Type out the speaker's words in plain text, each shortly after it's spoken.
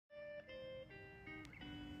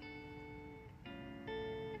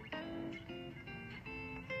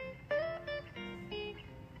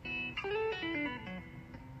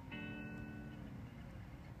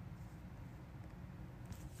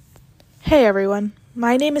Hey everyone,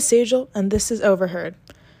 my name is Sejal and this is Overheard.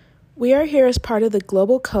 We are here as part of the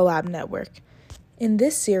Global Collab Network. In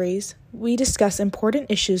this series, we discuss important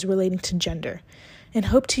issues relating to gender and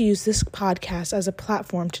hope to use this podcast as a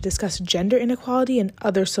platform to discuss gender inequality and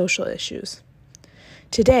other social issues.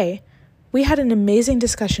 Today, we had an amazing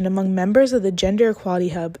discussion among members of the Gender Equality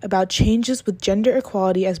Hub about changes with gender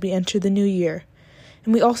equality as we enter the new year,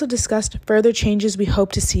 and we also discussed further changes we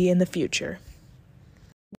hope to see in the future.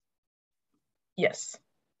 Yes.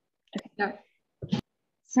 Okay.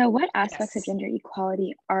 So what aspects of gender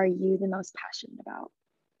equality are you the most passionate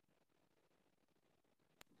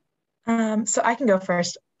about? So I can go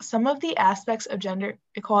first. Some of the aspects of gender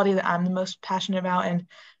equality that I'm the most passionate about and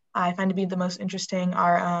I find to be the most interesting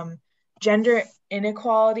are gender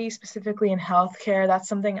inequality, specifically in healthcare. That's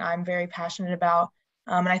something I'm very passionate about.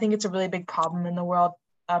 And I think it's a really big problem in the world,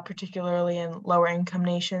 particularly in lower income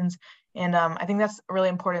nations. And I think that's really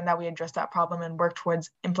important that we address that problem and work towards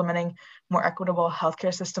implementing more equitable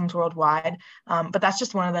healthcare systems worldwide. But that's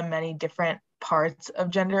just one of the many different parts of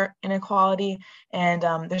gender inequality. And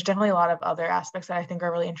there's definitely a lot of other aspects that I think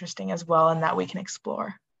are really interesting as well and that we can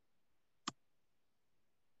explore.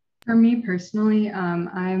 For me personally,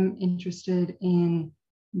 I'm interested in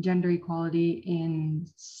gender equality in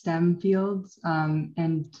STEM fields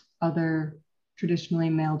and other traditionally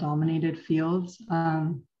male-dominated fields.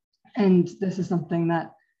 And this is something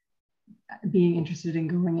that, being interested in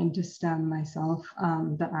going into STEM myself,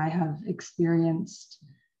 that I have experienced.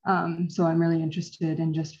 So I'm really interested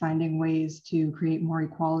in just finding ways to create more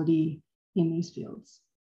equality in these fields.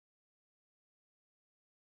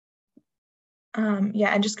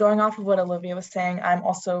 And just going off of what Olivia was saying, I'm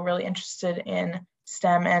also really interested in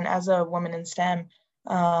STEM, and as a woman in STEM,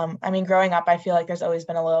 growing up, I feel like there's always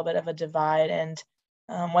been a little bit of a divide, and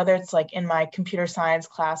whether it's like in my computer science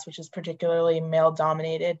class, which is particularly male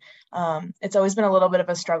dominated, it's always been a little bit of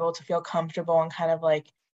a struggle to feel comfortable and kind of like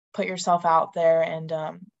put yourself out there and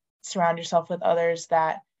surround yourself with others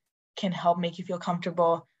that can help make you feel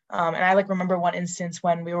comfortable. And I remember one instance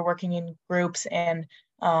when we were working in groups and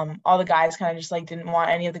all the guys kind of just didn't want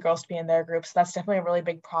any of the girls to be in their group. So that's definitely a really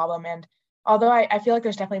big problem. And although I feel like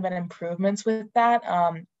there's definitely been improvements with that,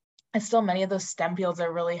 and still many of those STEM fields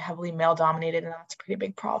are really heavily male dominated, and that's a pretty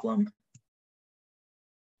big problem.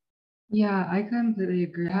 Yeah, I completely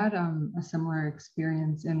agree. I had a similar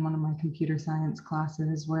experience in one of my computer science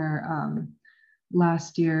classes where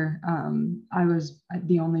last year I was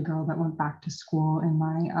the only girl that went back to school in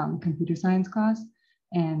my computer science class.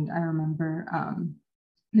 And I remember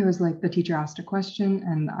there was the teacher asked a question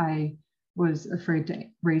and I was afraid to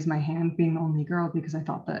raise my hand being the only girl because I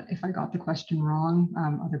thought that if I got the question wrong,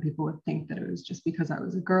 other people would think that it was just because I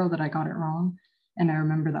was a girl that I got it wrong. And I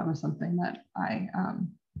remember that was something that I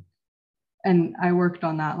worked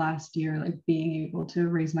on that last year, being able to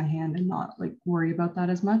raise my hand and not worry about that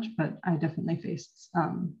as much, but I definitely faced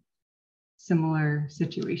similar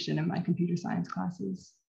situation in my computer science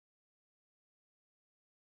classes.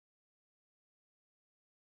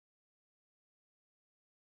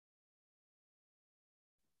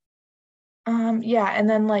 And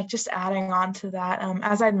then just adding on to that,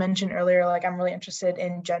 as I'd mentioned earlier, I'm really interested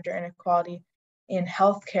in gender inequality in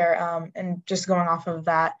healthcare, and just going off of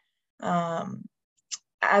that,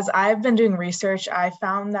 as I've been doing research, I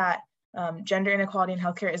found that gender inequality in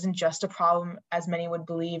healthcare isn't just a problem, as many would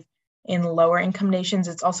believe, in lower income nations.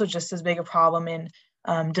 It's also just as big a problem in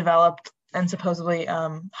developed and supposedly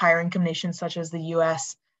higher income nations such as the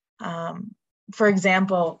US. For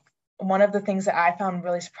example, one of the things that I found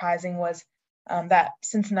really surprising was that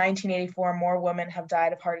since 1984, more women have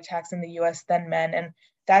died of heart attacks in the US than men. And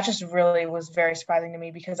that just really was very surprising to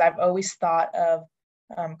me because I've always thought of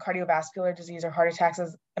cardiovascular disease or heart attacks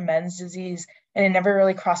as a men's disease. And it never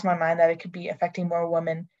really crossed my mind that it could be affecting more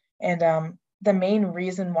women. And the main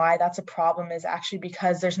reason why that's a problem is actually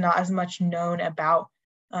because there's not as much known about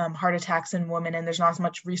heart attacks in women and there's not as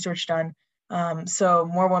much research done. So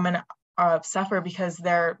more women suffer because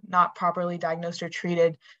they're not properly diagnosed or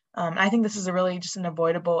treated. I think this is a really just an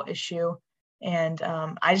avoidable issue. And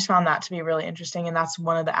I just found that to be really interesting. And that's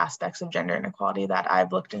one of the aspects of gender inequality that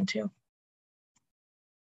I've looked into.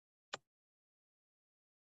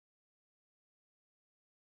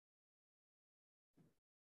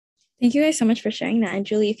 Thank you guys so much for sharing that. And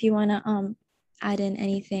Julie, if you want to add in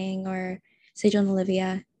anything, or Sejal and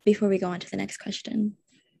Olivia, before we go on to the next question.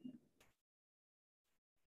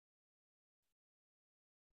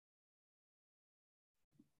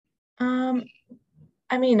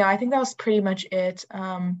 No, I think that was pretty much it.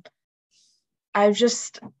 I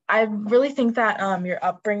really think that your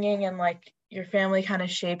upbringing and your family kind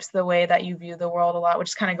of shapes the way that you view the world a lot, which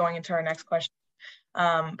is kind of going into our next question.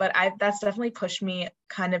 But that's definitely pushed me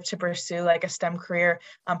kind of to pursue like a STEM career,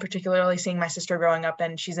 particularly seeing my sister growing up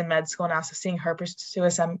and she's in med school now. So seeing her pursue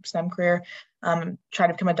a STEM career, try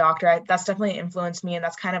to become a doctor, that's definitely influenced me. And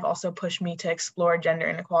that's kind of also pushed me to explore gender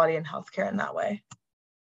inequality in healthcare in that way.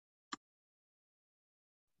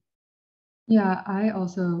 Yeah, I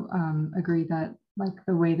also agree that like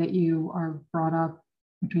the way that you are brought up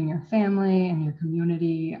between your family and your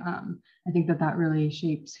community, I think that that really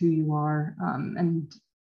shapes who you are and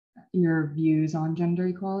your views on gender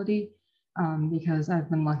equality, because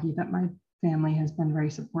I've been lucky that my family has been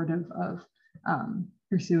very supportive of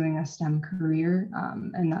pursuing a STEM career.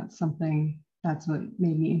 And that's what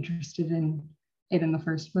made me interested in it in the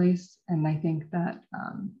first place. And I think that,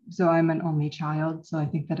 so I'm an only child. So I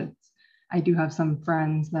think that I do have some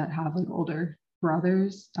friends that have like older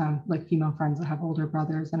brothers, like female friends that have older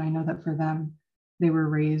brothers. And I know that for them, they were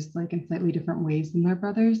raised like in slightly different ways than their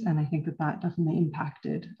brothers. And I think that that definitely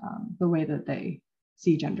impacted the way that they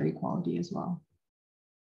see gender equality as well.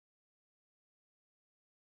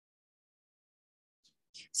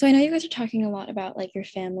 So I know you guys are talking a lot about like your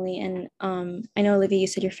family, and I know Olivia, you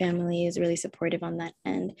said your family is really supportive on that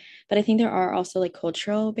end, but I think there are also like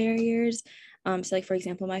cultural barriers. So like for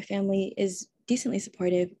example, my family is decently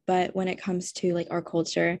supportive, but when it comes to like our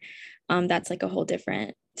culture, that's like a whole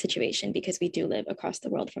different situation because we do live across the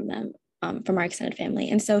world from them, from our extended family.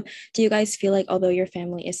 And so do you guys feel like although your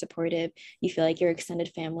family is supportive, you feel like your extended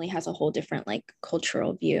family has a whole different like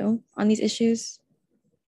cultural view on these issues?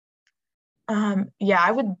 Yeah,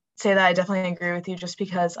 I would say that I definitely agree with you just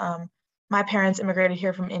because my parents immigrated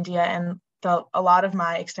here from India and a lot of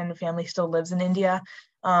my extended family still lives in India.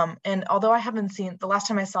 And although I haven't seen, the last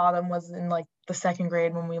time I saw them was in like the second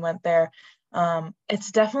grade when we went there.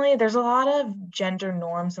 It's definitely, there's a lot of gender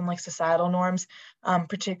norms and like societal norms,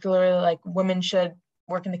 particularly like women should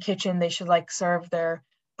work in the kitchen, they should like serve their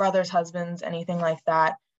brothers' husbands, anything like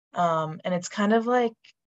that. And it's kind of like,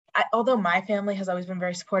 although my family has always been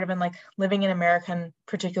very supportive and like living in America and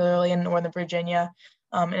particularly in Northern Virginia,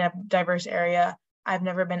 in a diverse area, I've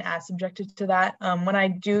never been as subjected to that. When I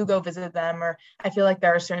do go visit them, or I feel like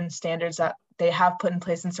there are certain standards that they have put in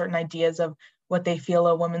place and certain ideas of what they feel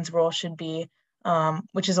a woman's role should be,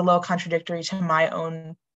 which is a little contradictory to my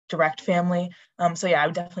own direct family. So yeah, I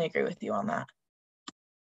would definitely agree with you on that.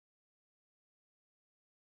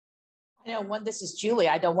 This is Julie.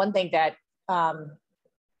 I know one thing that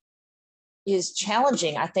is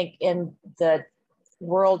challenging, I think, in the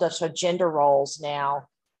world of sort of gender roles now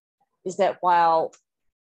is that while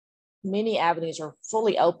many avenues are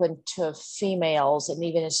fully open to females, and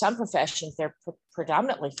even in some professions, they're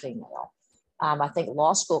predominantly female. I think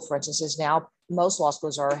law school, for instance, is now, most law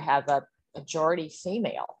schools have a majority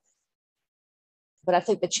female. But I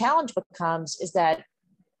think the challenge becomes is that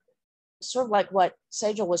sort of like what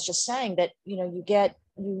Sejal was just saying, that,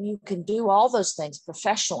 you can do all those things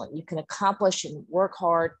professionally, you can accomplish and work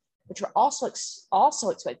hard, but you're also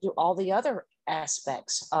expected to do all the other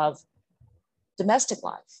aspects of domestic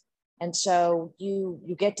life. And so you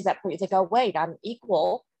get to that point, you think, oh, wait, I'm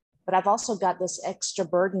equal, but I've also got this extra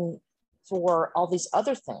burden for all these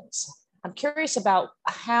other things. I'm curious about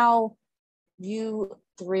how you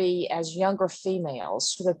three as younger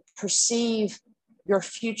females sort of perceive your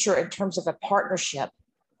future in terms of a partnership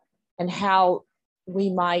and how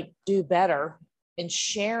we might do better in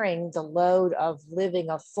sharing the load of living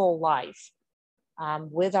a full life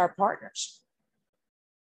with our partners.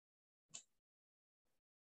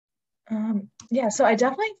 Yeah, so I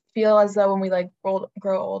definitely feel as though when we like grow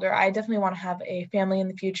older, I definitely want to have a family in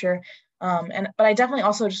the future. But I definitely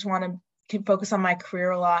also just want to keep focus on my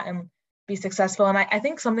career a lot and be successful. And I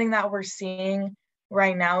think something that we're seeing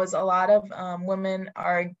right now is a lot of women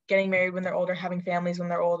are getting married when they're older, having families when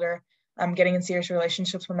they're older, getting in serious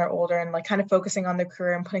relationships when they're older, and like kind of focusing on their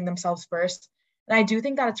career and putting themselves first. And I do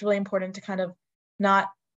think that it's really important to kind of not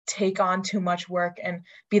take on too much work and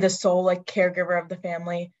be the sole like caregiver of the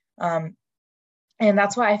family. And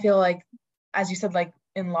that's why I feel like, as you said, like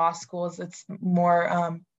in law schools, it's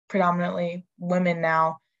more predominantly women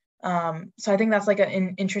now. So I think that's like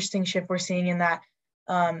an interesting shift we're seeing in that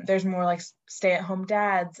there's more like stay-at-home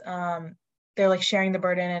dads. They're like sharing the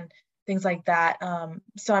burden and things like that.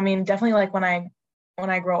 So I mean, definitely like when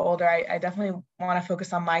I grow older, I definitely want to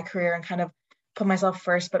focus on my career and kind of put myself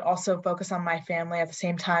first, but also focus on my family at the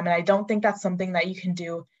same time. And I don't think that's something that you can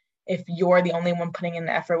do if you're the only one putting in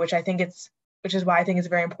the effort, which is why I think it's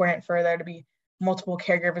very important for there to be multiple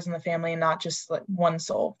caregivers in the family and not just like one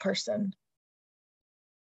sole person.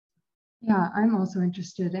 Yeah, I'm also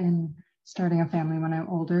interested in starting a family when I'm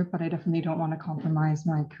older, but I definitely don't want to compromise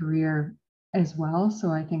my career as well. So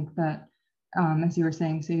I think that, as you were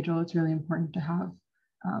saying, Sejal, it's really important to have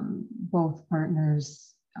both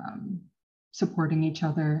partners supporting each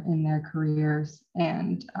other in their careers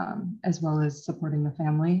and as well as supporting the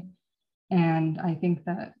family. And I think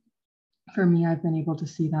that for me, I've been able to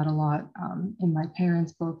see that a lot in my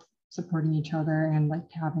parents, both supporting each other and like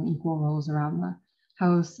having equal roles around the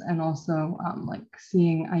house. And also like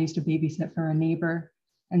seeing, I used to babysit for a neighbor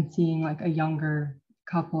and seeing like a younger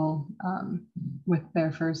couple with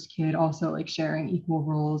their first kid also like sharing equal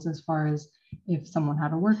roles as far as if someone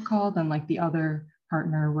had a work call, then like the other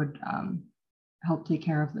partner would help take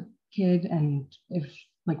care of the kid, and if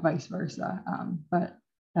like vice versa. But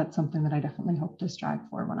that's something that I definitely hope to strive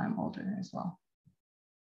for when I'm older as well.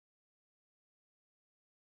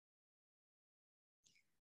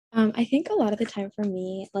 I think a lot of the time for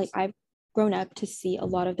me, like I've grown up to see a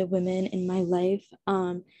lot of the women in my life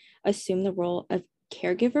assume the role of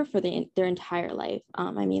caregiver for their entire life.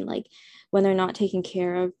 I mean, like when they're not taking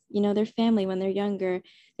care of, their family when they're younger,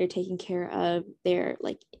 they're taking care of their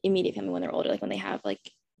like immediate family when they're older, like when they have like,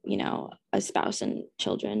 a spouse and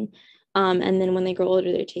children. And then when they grow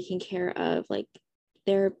older, they're taking care of like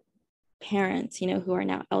their parents, who are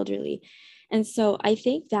now elderly. And so I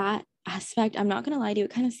think that aspect, I'm not going to lie to you,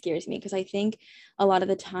 it kind of scares me because I think a lot of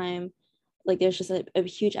the time, like there's just a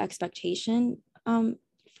huge expectation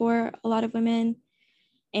for a lot of women.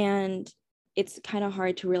 And it's kind of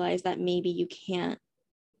hard to realize that maybe you can't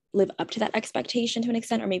live up to that expectation to an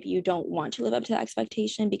extent, or maybe you don't want to live up to that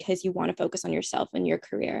expectation because you want to focus on yourself and your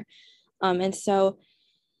career. And so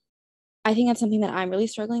I think that's something that I'm really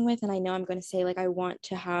struggling with. And I know I'm going to say, like, I want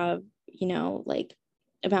to have, like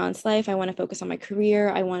a balanced life. I want to focus on my career.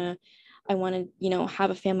 I want to,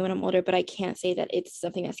 have a family when I'm older, but I can't say that it's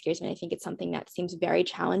something that scares me. I think it's something that seems very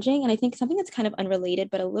challenging. And I think something that's kind of unrelated,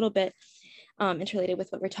 but a little bit interrelated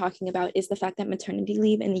with what we're talking about is the fact that maternity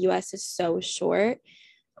leave in the US is so short.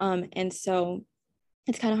 And so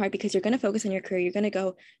it's kind of hard because you're going to focus on your career. You're going to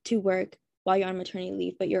go to work while you're on maternity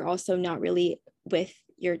leave, but you're also not really with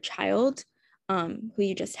your child who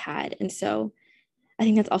you just had. And so I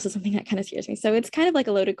think that's also something that kind of scares me. So it's kind of like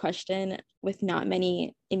a loaded question with not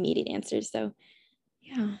many immediate answers. So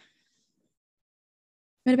yeah.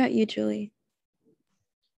 What about you, Julie?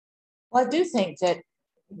 Well, I do think that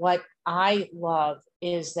what I love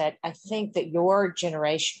is that I think that your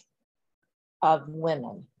generation of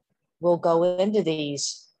women will go into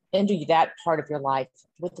that part of your life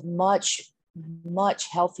with much, much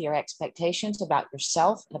healthier expectations about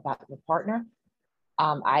yourself and about your partner.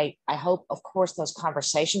 I hope, of course, those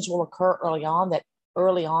conversations will occur early on, that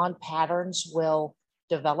early on patterns will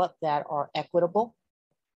develop that are equitable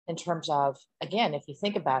in terms of, again, if you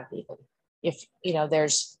think about it, even if,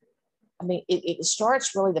 it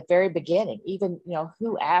starts really the very beginning, even,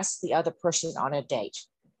 who asks the other person on a date,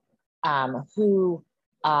 who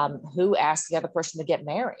asks the other person to get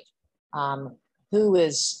married, who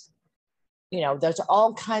is, there's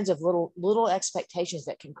all kinds of little expectations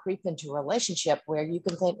that can creep into a relationship where you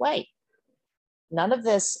can think, wait, none of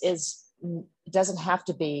this doesn't have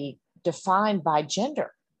to be defined by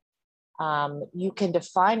gender. You can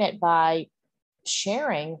define it by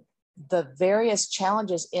sharing the various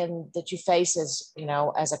challenges that you face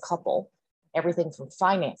as a couple, everything from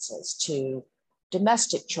finances to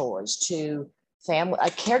domestic chores to family,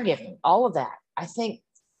 caregiving, all of that.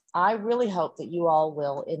 I really hope that you all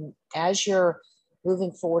will, as you're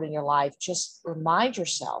moving forward in your life, just remind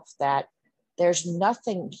yourself that there's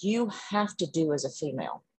nothing you have to do as a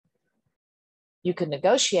female. You can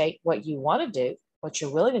negotiate what you want to do, what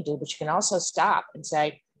you're willing to do, but you can also stop and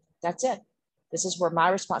say, that's it. This is where my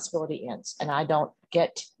responsibility ends. And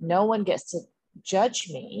no one gets to judge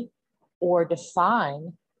me or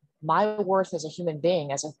define my worth as a human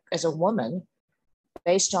being, as a woman,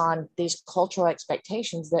 based on these cultural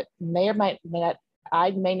expectations that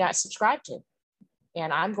I may not subscribe to.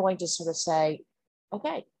 And I'm going to sort of say,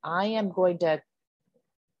 okay, I am going to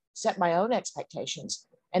set my own expectations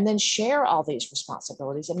and then share all these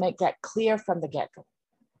responsibilities and make that clear from the get-go.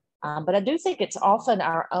 But I do think we're often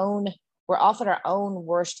our own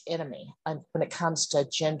worst enemy when it comes to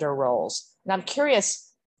gender roles. And I'm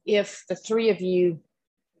curious if the three of you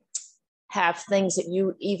have things that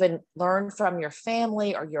you even learn from your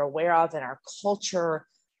family or you're aware of in our culture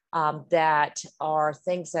that are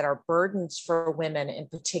things that are burdens for women in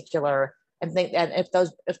particular, and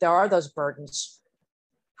if there are those burdens,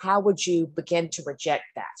 how would you begin to reject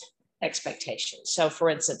that expectation? So, for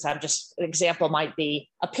instance, an example might be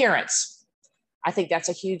appearance. I think that's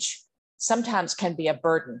sometimes can be a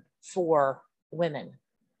burden for women.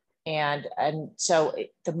 And so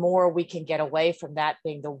the more we can get away from that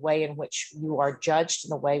being the way in which you are judged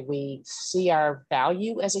and the way we see our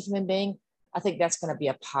value as a human being, I think that's going to be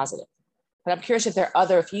a positive. But I'm curious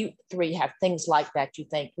if you three have things like that, you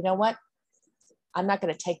think, you know what, I'm not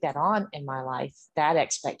going to take that on in my life, that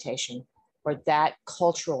expectation or that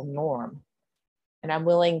cultural norm. And I'm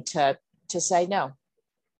willing to say, no,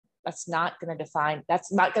 that's not going to define,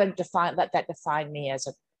 let that define me as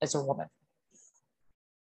a woman.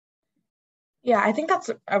 Yeah, I think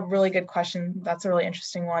that's a really good question. That's a really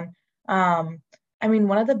interesting one. I mean,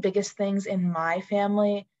 one of the biggest things in my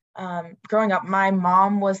family, growing up, my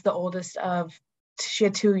mom was the oldest she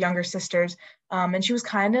had two younger sisters, and she was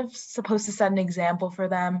kind of supposed to set an example for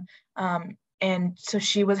them. And so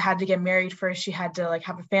she had to get married first. She had to like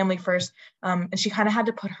have a family first. And she kind of had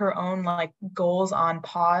to put her own like goals on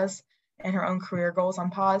pause and her own career goals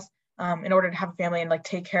on pause, in order to have a family and like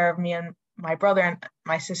take care of me and my brother and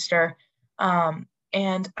my sister.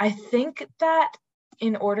 And I think that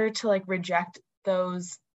in order to like reject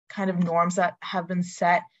those kind of norms that have been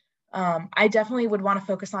set, I definitely would want to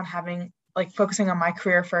focusing on my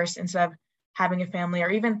career first instead of having a family, or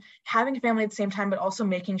even having a family at the same time, but also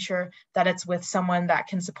making sure that it's with someone that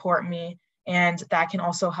can support me and that can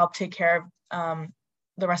also help take care of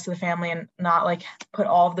the rest of the family and not like put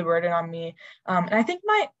all of the burden on me. And I think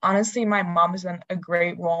honestly, my mom has been a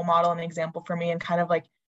great role model and example for me, and kind of like,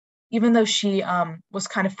 even though she was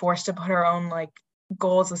kind of forced to put her own like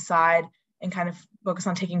goals aside and kind of focus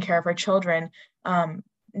on taking care of her children,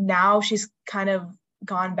 now she's kind of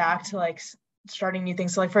gone back to like starting new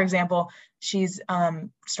things. So like, for example, she's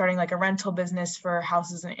starting like a rental business for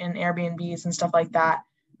houses in Airbnbs and stuff like that.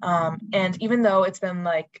 And even though it's been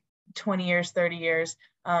like 20 years, 30 years,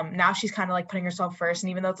 now she's kind of like putting herself first. And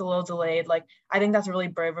even though it's a little delayed, like, I think that's really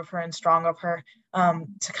brave of her and strong of her,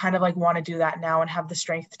 to kind of like want to do that now and have the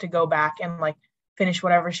strength to go back and like finish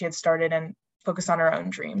whatever she had started and focus on her own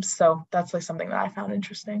dreams. So that's like something that I found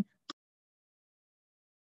interesting.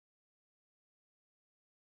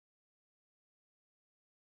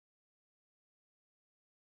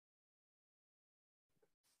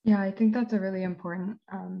 Yeah, I think that's a really important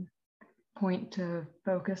point to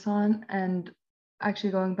focus on. And actually,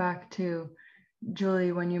 going back to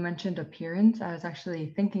Julie, when you mentioned appearance, I was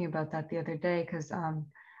actually thinking about that the other day, because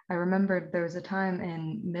I remembered there was a time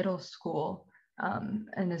in middle school,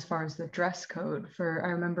 and as far as the dress code I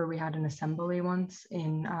remember we had an assembly once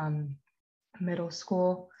in middle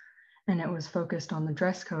school, and it was focused on the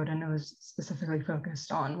dress code, and it was specifically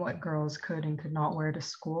focused on what girls could and could not wear to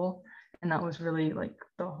school. And that was really like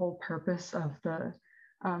the whole purpose of the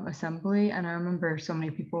assembly. And I remember so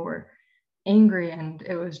many people were angry, and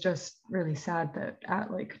it was just really sad that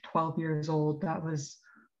at like 12 years old,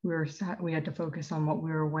 we had to focus on what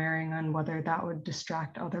we were wearing and whether that would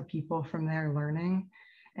distract other people from their learning.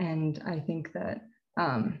 And I think that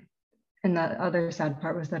and the other sad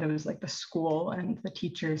part was that it was like the school and the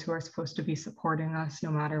teachers who are supposed to be supporting us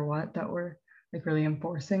no matter what that were like really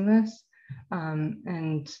enforcing this.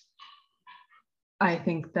 And I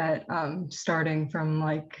think that starting from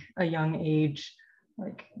like a young age,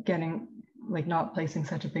 like getting like not placing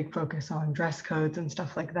such a big focus on dress codes and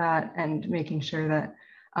stuff like that, and making sure that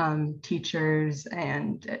teachers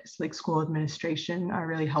and like school administration are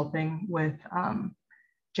really helping with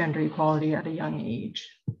gender equality at a young age.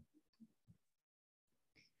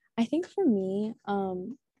 I think for me,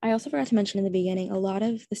 I also forgot to mention in the beginning, a lot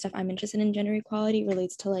of the stuff I'm interested in gender equality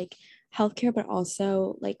relates to like healthcare, but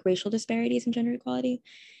also like racial disparities in gender equality.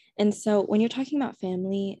 And so when you're talking about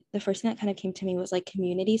family, the first thing that kind of came to me was like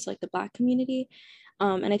community, so like the Black community.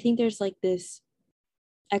 And I think there's like this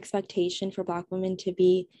expectation for Black women to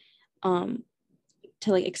be, to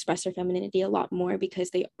like express their femininity a lot more, because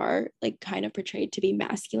they are like kind of portrayed to be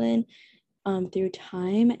masculine through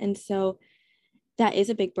time. And so that is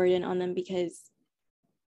a big burden on them, because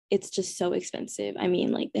it's just so expensive. I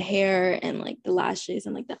mean, like the hair and like the lashes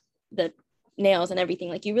and like the nails and everything,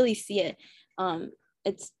 like you really see it.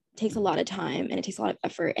 It takes a lot of time and it takes a lot of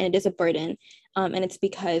effort, and it is a burden. And it's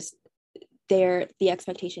because the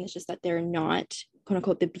expectation is just that they're not quote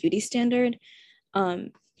unquote the beauty standard.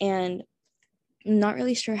 And I'm not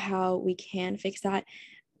really sure how we can fix that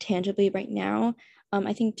tangibly right now.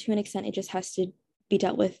 I think to an extent it just has to be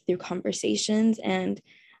dealt with through conversations, and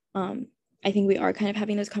I think we are kind of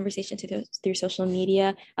having those conversations through social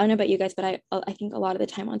media. I don't know about you guys, but I think a lot of the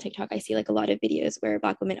time on TikTok I see like a lot of videos where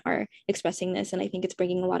Black women are expressing this, and I think it's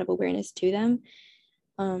bringing a lot of awareness to them.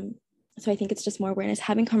 So I think it's just more awareness.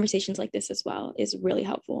 Having conversations like this as well is really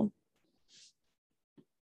helpful.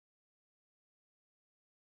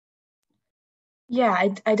 Yeah,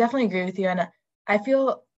 I definitely agree with you. And I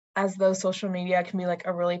feel as though social media can be like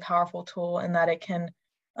a really powerful tool, and that it can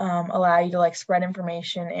allow you to like spread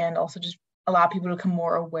information and also just allow people to become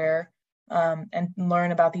more aware and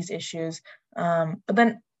learn about these issues. But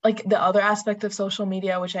then like the other aspect of social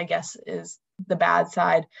media, which I guess is the bad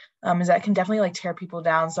side, is that it can definitely like tear people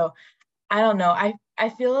down. So I don't know. I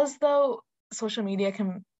feel as though social media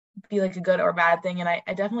can be like a good or bad thing. And I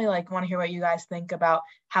definitely like want to hear what you guys think about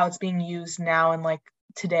how it's being used now and like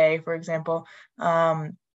today, for example.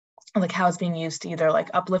 Like how it's being used to either like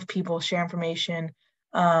uplift people, share information,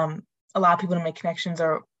 allow people to make connections,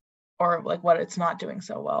 or like what it's not doing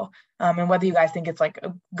so well, and whether you guys think it's like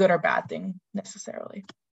a good or bad thing necessarily.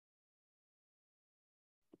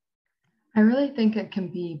 I really think it can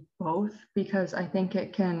be both, because I think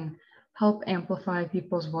it can help amplify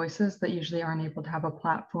people's voices that usually aren't able to have a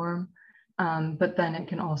platform, but then it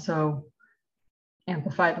can also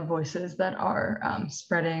amplify the voices that are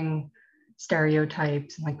spreading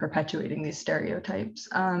stereotypes and like perpetuating these stereotypes.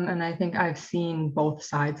 And I think I've seen both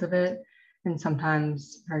sides of it. And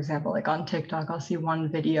sometimes, for example, like on TikTok, I'll see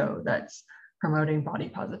one video that's promoting body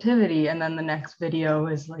positivity, and then the next video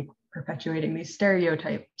is like perpetuating these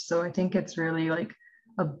stereotypes. So I think it's really like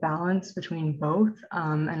a balance between both.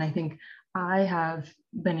 And I think I have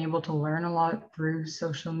been able to learn a lot through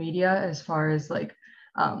social media, as far as like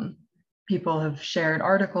people have shared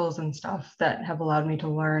articles and stuff that have allowed me to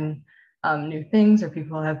learn new things, or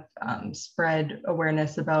people have spread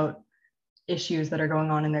awareness about issues that are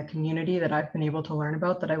going on in their community that I've been able to learn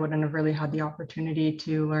about that I wouldn't have really had the opportunity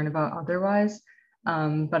to learn about otherwise.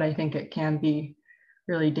 But I think it can be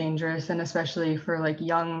really dangerous, and especially for like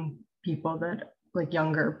young people, that like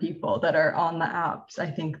younger people that are on the apps,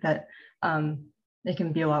 I think that they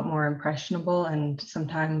can be a lot more impressionable and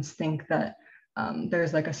sometimes think that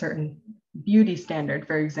there's like a certain beauty standard,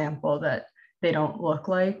 for example, that they don't look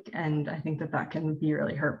like. And I think that that can be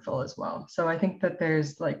really hurtful as well. So I think that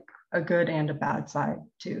there's like a good and a bad side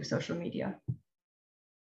to social media.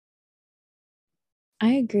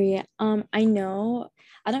 I agree. I know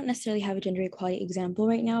I don't necessarily have a gender equality example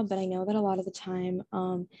right now, but I know that a lot of the time,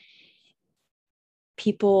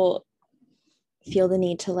 people feel the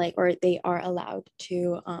need to like, or they are allowed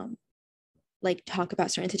to like talk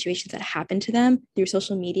about certain situations that happen to them through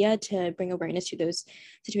social media to bring awareness to those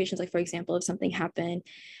situations. Like, for example, if something happened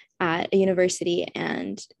at a university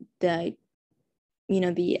and the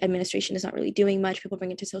administration is not really doing much, people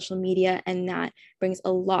bring it to social media, and that brings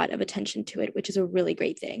a lot of attention to it, which is a really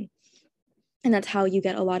great thing. And that's how you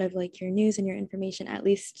get a lot of like your news and your information, at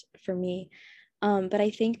least for me. But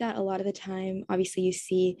I think that a lot of the time, obviously, you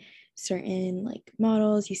see certain like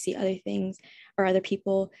models, you see other things or other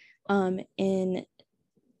people in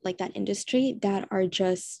like that industry that are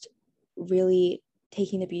just really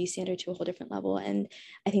taking the beauty standard to a whole different level. And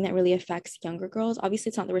I think that really affects younger girls. Obviously,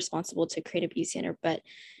 it's not the responsible to create a beauty standard, but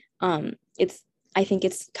I think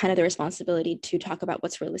it's kind of the responsibility to talk about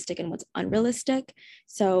what's realistic and what's unrealistic.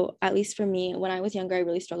 So at least for me, when I was younger, I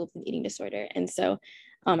really struggled with an eating disorder. And so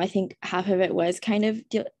I think half of it was kind of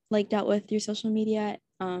dealt with through social media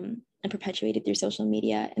and perpetuated through social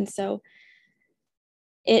media. And so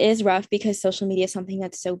it is rough because social media is something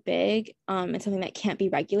that's so big and something that can't be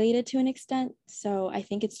regulated to an extent. So I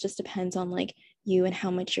think it just depends on like you and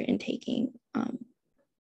how much you're intaking.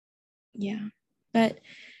 Yeah. But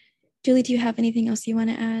Julie, do you have anything else you want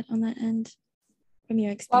to add on that end from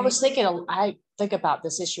your experience? Well, I was thinking, I think about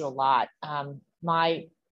this issue a lot. My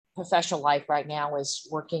professional life right now is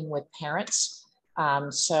working with parents.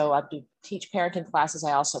 So I do teach parenting classes.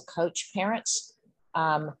 I also coach parents.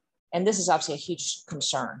 And this is obviously a huge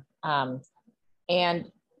concern. And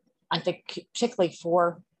I think particularly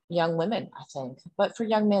for young women, I think, but for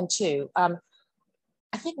young men too. I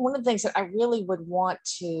think one of the things that I really would want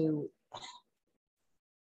to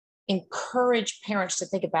encourage parents to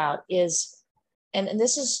think about is, and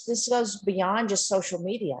this goes beyond just social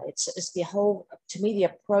media. It's the whole, to me, the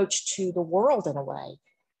approach to the world in a way.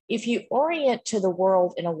 If you orient to the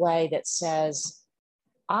world in a way that says,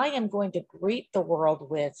 I am going to greet the world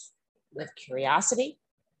with curiosity,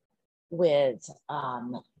 with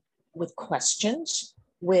questions,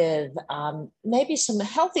 with maybe some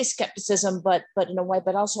healthy skepticism, but in a way,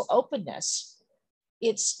 but also openness.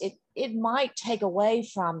 It might take away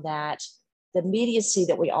from that the immediacy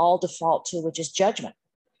that we all default to, which is judgment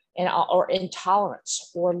or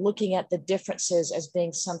intolerance, or looking at the differences as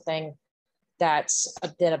being something that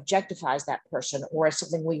objectifies that person, or as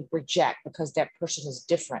something we reject because that person is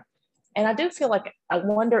different. And I do feel like, I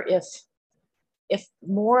wonder if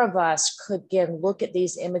more of us could again look at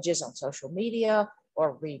these images on social media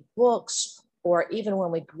or read books, or even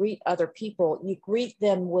when we greet other people, you greet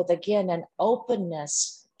them with, again, an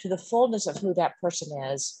openness to the fullness of who that person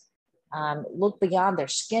is, look beyond their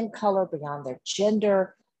skin color, beyond their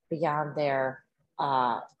gender, beyond their,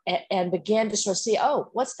 and begin to sort of see, oh,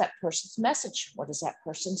 what's that person's message? What is that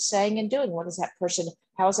person saying and doing?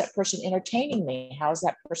 How is that person entertaining me? How is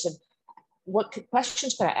that person, what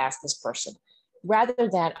questions can I ask this person? Rather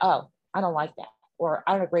than, oh, I don't like that, or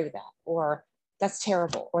I don't agree with that, or that's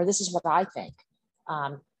terrible, or this is what I think.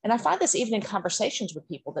 And I find this even in conversations with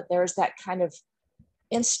people, that there's that kind of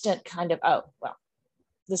instant kind of, oh, well,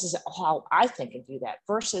 this is how I think and do that,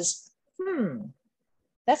 versus,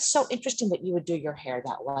 that's so interesting that you would do your hair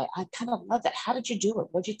that way. I kind of love that. How did you do it?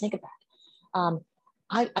 What did you think about it?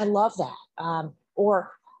 I love that.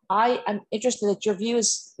 Or I'm interested that your view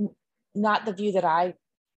is not the view that I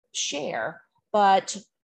share, but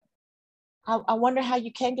I wonder how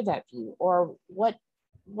you came to that view, or what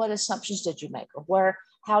assumptions did you make, or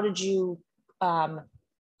how do you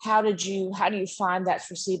find that's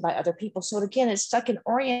received by other people? So again, it's like an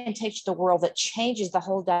orientation to the world that changes the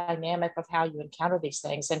whole dynamic of how you encounter these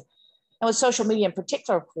things. And with social media in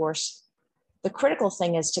particular, of course, the critical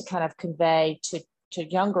thing is to kind of convey to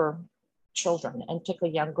younger children, and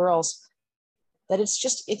particularly young girls, that it's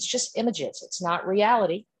just images. It's not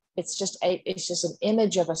reality. It's just an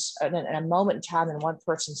image of a moment in time in one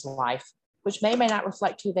person's life, which may not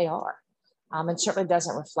reflect who they are. And certainly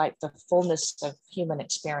doesn't reflect the fullness of human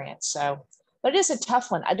experience. So, but it is a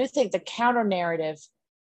tough one. I do think the counter narrative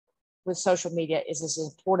with social media is as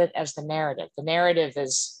important as the narrative. The narrative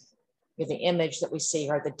is the image that we see,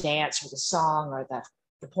 or the dance, or the song, or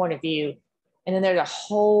the point of view. And then there's a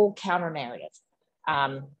whole counter narrative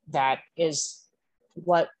that is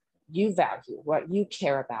what you value, what you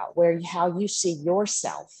care about, how you see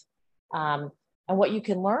yourself, and what you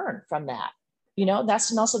can learn from that.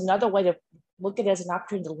 That's also another way to look at it, as an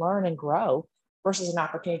opportunity to learn and grow, versus an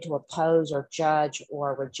opportunity to oppose or judge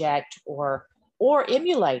or reject or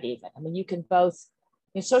emulate even. I mean, you can both,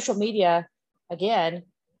 in social media, again,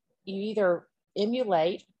 you either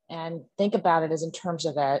emulate and think about it as in terms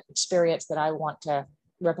of an experience that I want to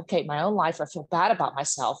replicate in my own life, or feel bad about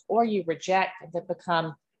myself, or you reject, and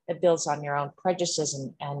it builds on your own prejudices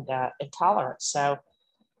and intolerance. So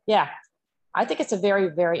yeah, I think it's a very,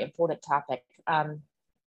 very important topic.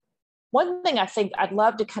 One thing I think I'd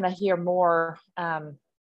love to kind of hear more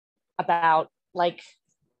about, like,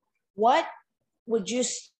 what would you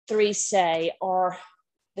three say are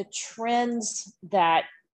the trends that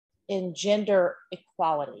in gender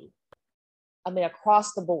equality, I mean,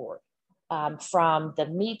 across the board, from the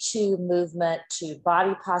Me Too movement to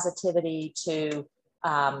body positivity to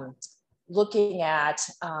looking at,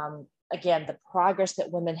 again, the progress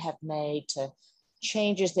that women have made, to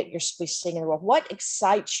changes that you're seeing in the world. What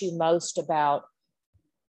excites you most about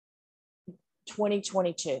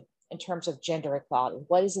 2022 in terms of gender equality?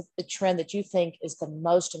 What is the trend that you think is the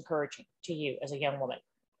most encouraging to you as a young woman?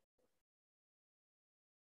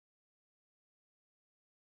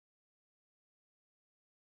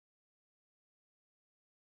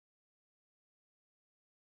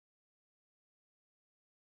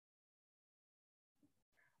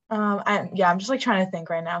 I'm just like trying to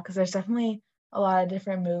think right now, because there's definitely a lot of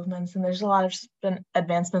different movements, and there's a lot of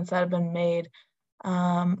advancements that have been made.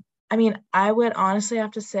 I mean, I would honestly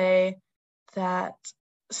have to say that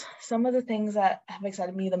some of the things that have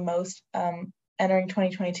excited me the most entering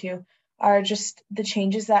 2022 are just the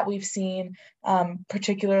changes that we've seen,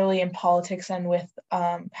 particularly in politics, and with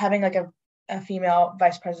having like a female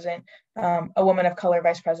vice president, a woman of color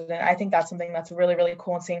vice president. I think that's something that's really, really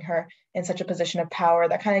cool, and seeing her in such a position of power,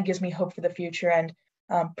 that kind of gives me hope for the future. And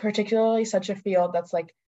particularly such a field that's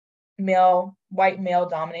like white male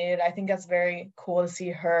dominated. I think that's very cool to see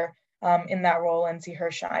her in that role and see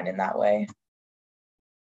her shine in that way.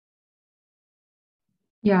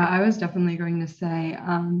 Yeah, I was definitely going to say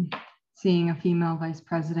seeing a female vice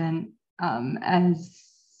president as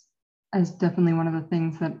definitely one of the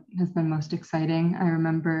things that has been most exciting. I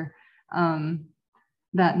remember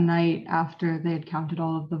that night after they had counted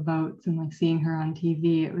all of the votes, and like seeing her on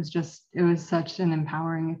TV, it was such an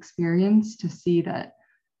empowering experience to see that.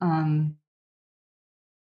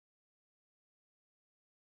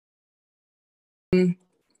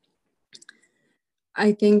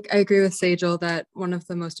 I think I agree with Sejal that one of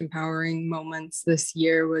the most empowering moments this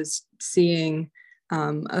year was seeing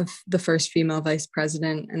of the first female vice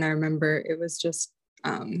president. And I remember it was just,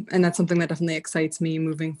 and that's something that definitely excites me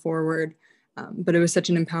moving forward. But it was such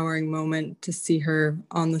an empowering moment to see her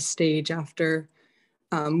on the stage after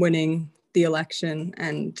winning the election,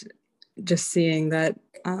 and just seeing that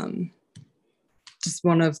just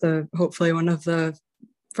hopefully one of the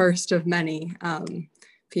first of many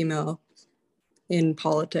female in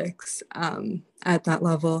politics at that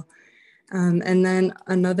level. And then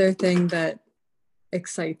another thing that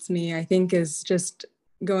excites me, I think, is just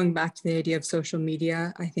going back to the idea of social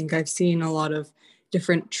media. I think I've seen a lot of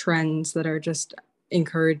different trends that are just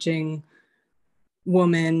encouraging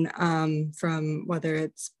women, from whether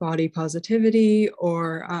it's body positivity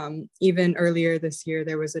or even earlier this year,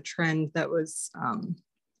 there was a trend that was,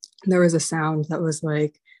 there was a sound that was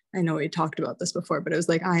like, I know we talked about this before, but it was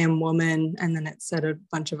like, I am woman. And then it said a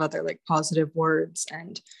bunch of other like positive words,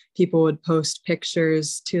 and people would post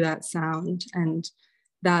pictures to that sound. And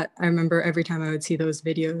that, I remember every time I would see those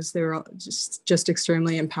videos, they were all just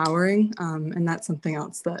extremely empowering. And that's something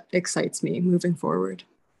else that excites me moving forward.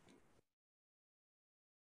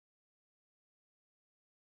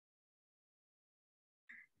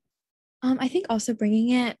 I think also bringing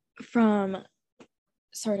it from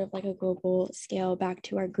sort of like a global scale back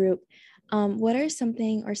to our group, what are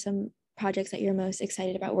something or some projects that you're most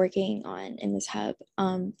excited about working on in this hub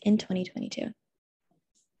in 2022?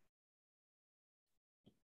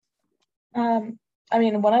 I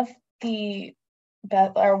mean, one of my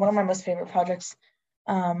most favorite projects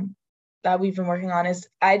that we've been working on is,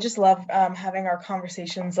 I just love having our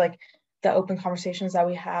conversations, like the open conversations that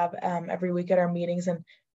we have every week at our meetings, and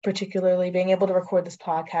particularly being able to record this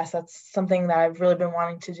podcast. That's something that I've really been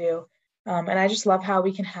wanting to do. And I just love how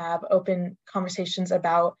we can have open conversations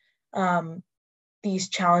about these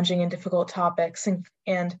challenging and difficult topics,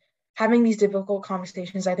 and having these difficult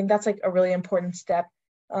conversations. I think that's like a really important step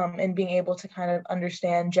in being able to kind of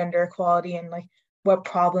understand gender equality and like what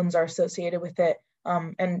problems are associated with it.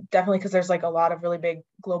 And definitely because there's like a lot of really big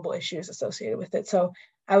global issues associated with it. So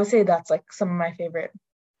I would say that's like some of my favorite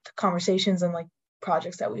conversations and like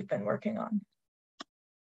projects that we've been working on.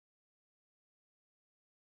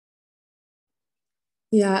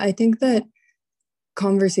 Yeah, I think that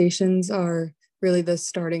conversations are really the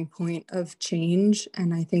starting point of change.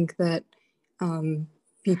 And I think that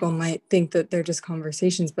people might think that they're just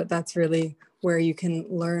conversations, but that's really where you can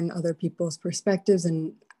learn other people's perspectives.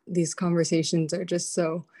 And these conversations are just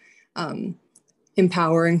so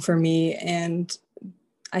empowering for me. And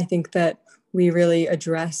I think that we really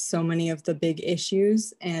address so many of the big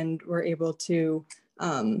issues, and we're able to,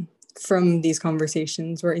 from these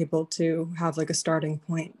conversations, we're able to have like a starting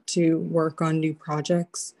point to work on new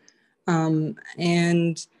projects.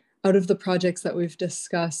 And out of the projects that we've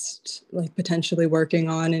discussed, like potentially working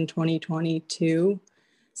on in 2022,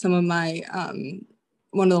 some of my,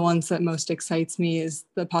 one of the ones that most excites me is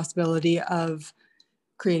the possibility of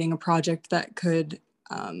creating a project that could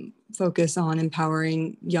focus on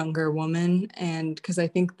empowering younger women. And because I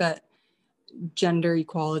think that gender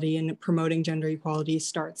equality and promoting gender equality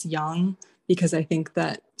starts young, because I think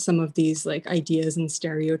that some of these like ideas and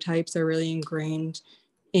stereotypes are really ingrained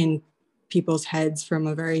in people's heads from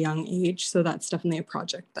a very young age. So that's definitely a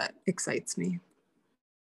project that excites me.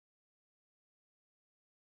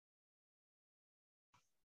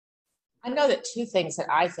 I know that two things that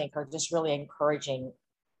I think are just really encouraging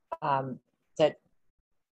that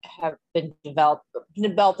have been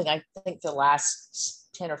developing, I think, the last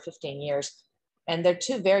 10 or 15 years. And they're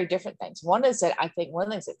two very different things. One is that I think one of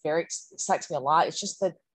the things that very excites me a lot is just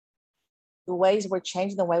the ways we're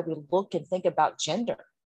changing the way we look and think about gender.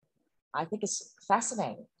 I think it's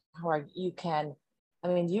fascinating how you can, I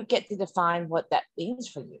mean, you get to define what that means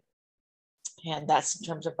for you. And that's in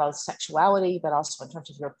terms of both sexuality, but also in terms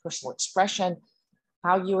of your personal expression,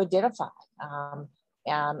 how you identify.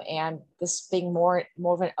 And this being more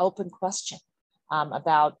of an open question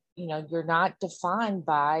about, you know, you're not defined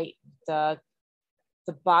by the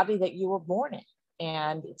body that you were born in.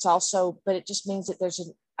 And it's also, but it just means that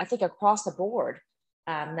there's, I think across the board,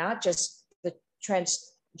 not just the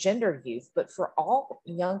transgender youth, but for all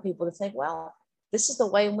young people to think, well, this is the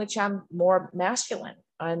way in which I'm more masculine,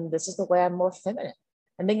 and this is the way I'm more feminine,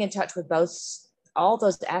 and being in touch with all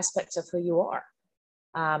those aspects of who you are.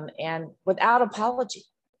 And without apology.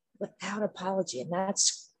 And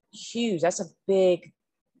that's huge. That's a big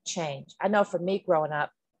change. I know for me growing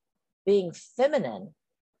up, being feminine,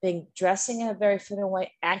 dressing in a very feminine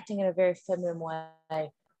way, acting in a very feminine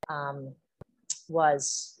way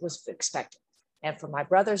was expected. And for my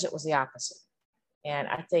brothers, it was the opposite. And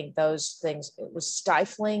I think those things, it was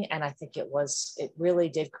stifling. And I think it really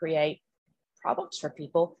did create problems for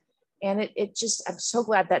people. And it just, I'm so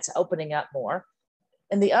glad that's opening up more.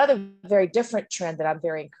 And the other very different trend that I'm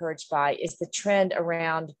very encouraged by is the trend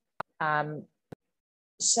around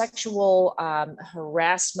sexual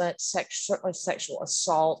harassment, certainly sexual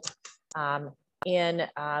assault in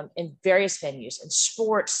various venues, in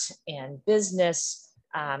sports and business,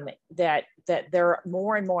 that there are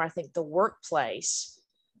more and more, I think the workplace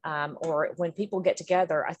or when people get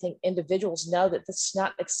together, I think individuals know that this is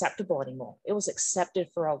not acceptable anymore. It was accepted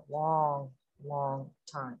for a long, long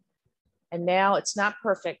time. And now it's not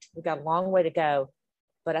perfect. We've got a long way to go.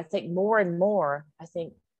 But I think more and more, I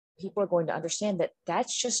think people are going to understand that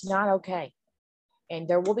that's just not okay. And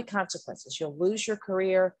there will be consequences. You'll lose your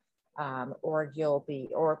career, or you'll be,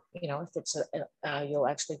 or, you know, if it's you'll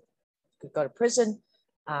actually go to prison.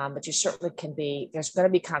 But you certainly can be, there's going to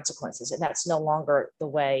be consequences. And that's no longer the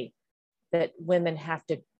way that women have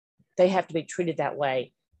to, they have to be treated that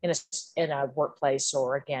way in a workplace,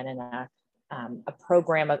 or again, in a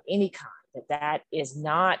program of any kind, that is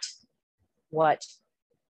not what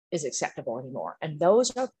is acceptable anymore. And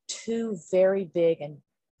those are two very big and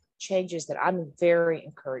changes that I'm very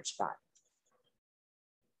encouraged by.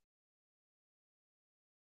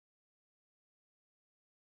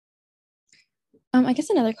 I guess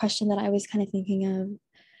another question that I was kind of thinking of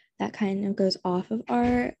that kind of goes off of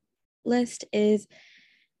our list is,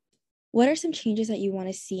 what are some changes that you want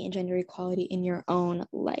to see in gender equality in your own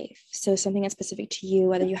life? So something that's specific to you,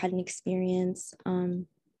 whether you had an experience.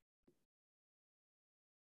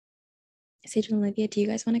 Sage and Olivia, do you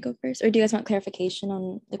guys want to go first? Or do you guys want clarification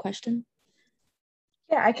on the question?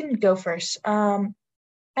 Yeah, I can go first. I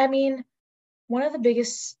mean, one of the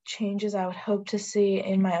biggest changes I would hope to see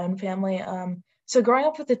in my own family, so growing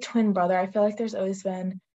up with a twin brother, I feel like there's always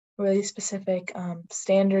been really specific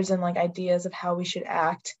standards and like ideas of how we should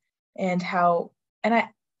act and how, and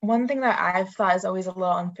one thing that I've thought is always a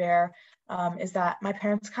little unfair is that my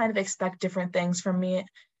parents kind of expect different things from me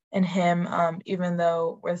and him, even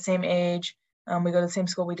though we're the same age, we go to the same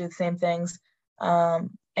school, we do the same things. And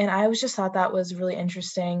I always just thought that was really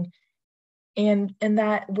interesting. And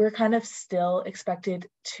that we're kind of still expected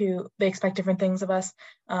to, they expect different things of us.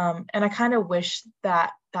 And I kind of wish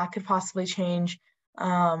that that could possibly change.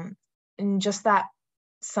 And just that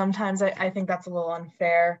sometimes I think that's a little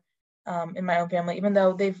unfair in my own family, even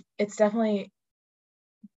though it's definitely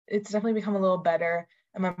become a little better.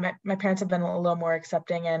 And my parents have been a little more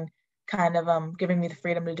accepting and kind of giving me the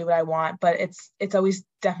freedom to do what I want. But it's always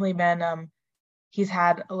definitely been, he's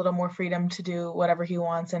had a little more freedom to do whatever he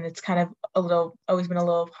wants. And it's kind of always been a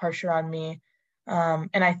little harsher on me. And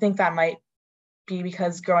I think that might be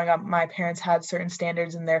because growing up, my parents had certain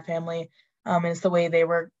standards in their family. And it's the way they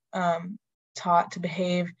were taught to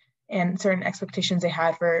behave and certain expectations they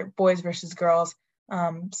had for boys versus girls.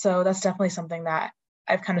 So that's definitely something that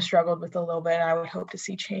I've kind of struggled with a little bit, and I would hope to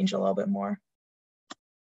see change a little bit more.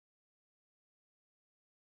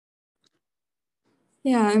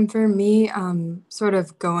 Yeah, and for me, sort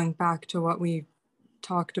of going back to what we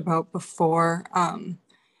talked about before,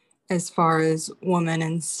 as far as women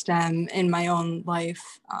in STEM in my own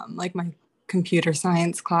life, like my computer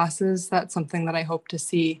science classes, that's something that I hope to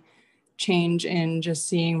see change in, just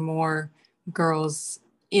seeing more girls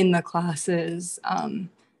in the classes, and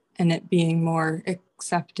it being more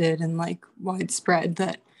accepted and like widespread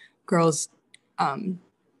that girls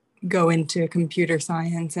go into computer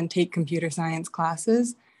science and take computer science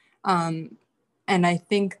classes. And I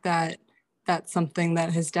think that that's something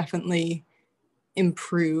that has definitely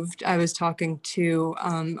improved. I was talking to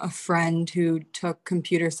a friend who took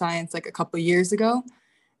computer science like a couple years ago.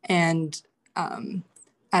 And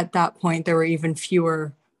at that point, there were even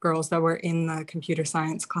fewer girls that were in the computer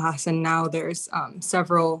science class. And now there's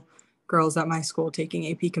several girls at my school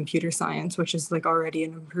taking AP computer science, which is like already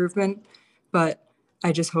an improvement. But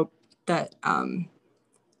I just hope that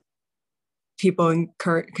people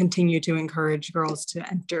continue to encourage girls to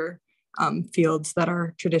enter fields that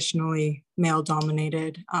are traditionally male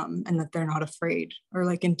dominated, and that they're not afraid or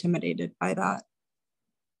like intimidated by that.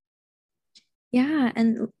 Yeah,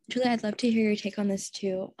 and Julie, I'd love to hear your take on this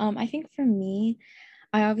too. I think for me,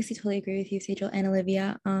 I obviously totally agree with you, Sejal and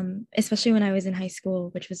Olivia. Especially when I was in high school,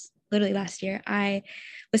 which was literally last year, I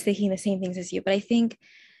was thinking the same things as you. But I think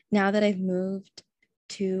now that I've moved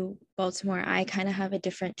to Baltimore, I kind of have a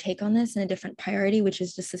different take on this and a different priority, which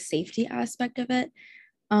is just the safety aspect of it.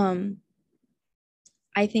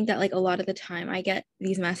 I think that like a lot of the time I get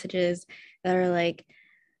these messages that are like,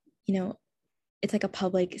 you know, it's like a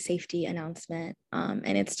public safety announcement.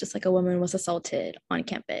 And it's just like a woman was assaulted on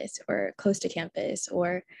campus or close to campus,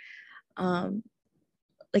 or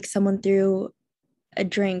like someone threw a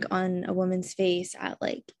drink on a woman's face at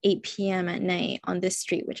like 8 p.m. at night on this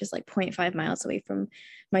street, which is like 0.5 miles away from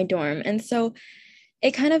my dorm. And so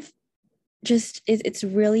it kind of just is, it's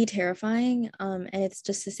really terrifying. And it's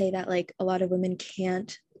just to say that like a lot of women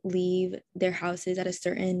can't leave their houses at a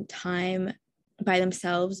certain time by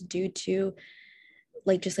themselves due to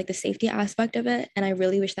like just like the safety aspect of it. And I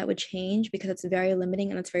really wish that would change because it's very limiting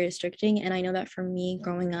and it's very restricting. And I know that for me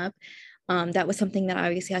growing up, that was something that I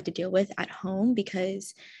obviously had to deal with at home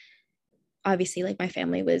because obviously like my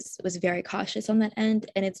family was very cautious on that end,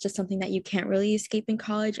 and it's just something that you can't really escape in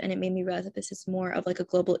college. And it made me realize that this is more of like a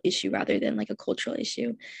global issue rather than like a cultural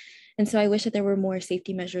issue. And so I wish that there were more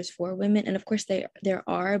safety measures for women, and of course there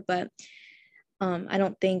are, but I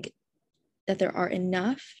don't think that there are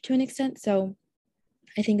enough to an extent. So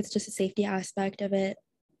I think it's just a safety aspect of it.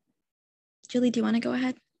 Julie, do you want to go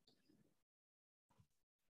ahead?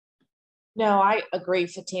 No, I agree,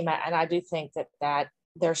 Fatima, and I do think that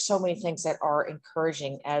there's so many things that are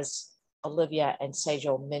encouraging, as Olivia and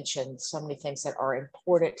Sejal mentioned, so many things that are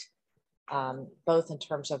important, both in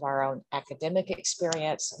terms of our own academic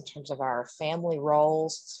experience, in terms of our family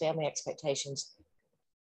roles, family expectations.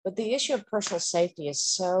 But the issue of personal safety is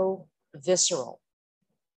so visceral.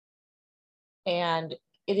 And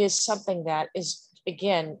it is something that is,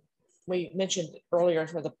 again, we mentioned earlier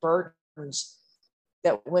for the burdens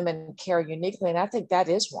that women carry uniquely. And I think that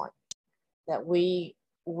is one that we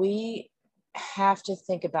have to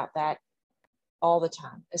think about that all the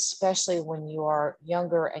time, especially when you are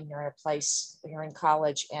younger and you're in a place, you're in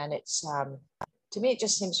college, and it's, to me, it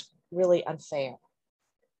just seems really unfair.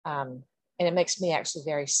 And it makes me actually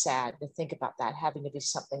very sad to think about that having to be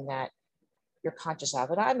something that you're conscious of.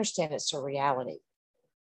 And I understand it's a reality,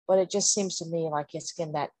 but it just seems to me like it's,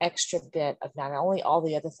 again, that extra bit of not only all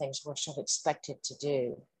the other things we're sort of expected to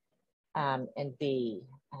do and be,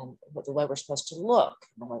 the way we're supposed to look,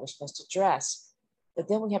 the way we're supposed to dress, but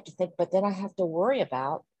then we have to think, but then I have to worry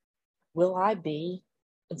about, will I be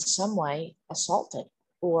in some way assaulted?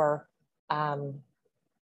 Or, and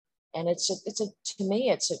to me,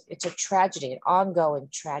 it's a tragedy, an ongoing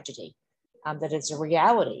tragedy, that is a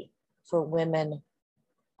reality for women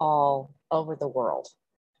all over the world.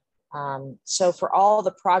 So for all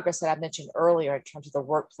the progress that I mentioned earlier in terms of the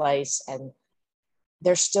workplace, and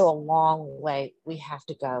there's still a long way we have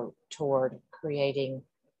to go toward creating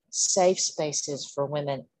safe spaces for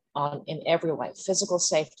women in every way, physical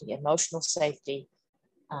safety, emotional safety,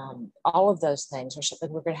 all of those things are something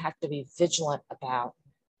we're going to have to be vigilant about,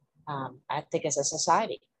 I think, as a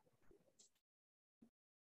society.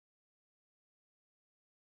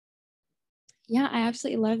 Yeah, I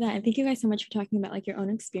absolutely love that. And thank you guys so much for talking about like your own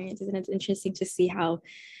experiences. And it's interesting to see how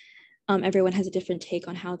everyone has a different take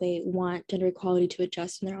on how they want gender equality to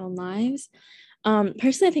adjust in their own lives.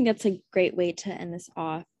 Personally, I think that's a great way to end this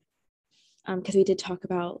off, because we did talk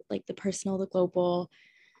about like the personal, the global,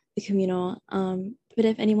 the communal. But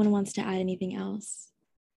if anyone wants to add anything else.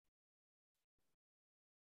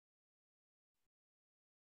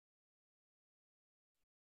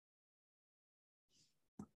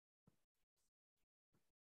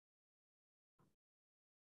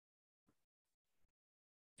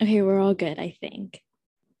 Okay, we're all good, I think.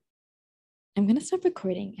 I'm going to stop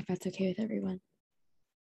recording if that's okay with everyone.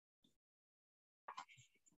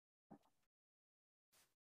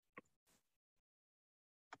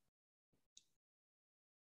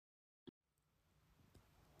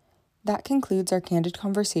 That concludes our candid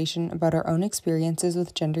conversation about our own experiences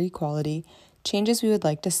with gender equality, changes we would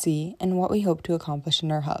like to see, and what we hope to accomplish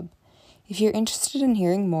in our hub. If you're interested in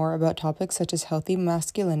hearing more about topics such as healthy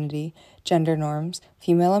masculinity, gender norms,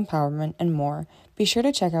 female empowerment, and more, be sure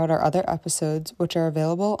to check out our other episodes, which are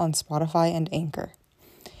available on Spotify and Anchor.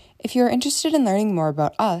 If you are interested in learning more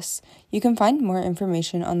about us, you can find more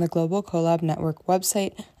information on the Global Collab Network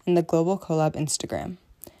website and the Global Collab Instagram.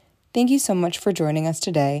 Thank you so much for joining us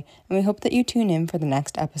today, and we hope that you tune in for the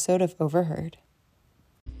next episode of Overheard.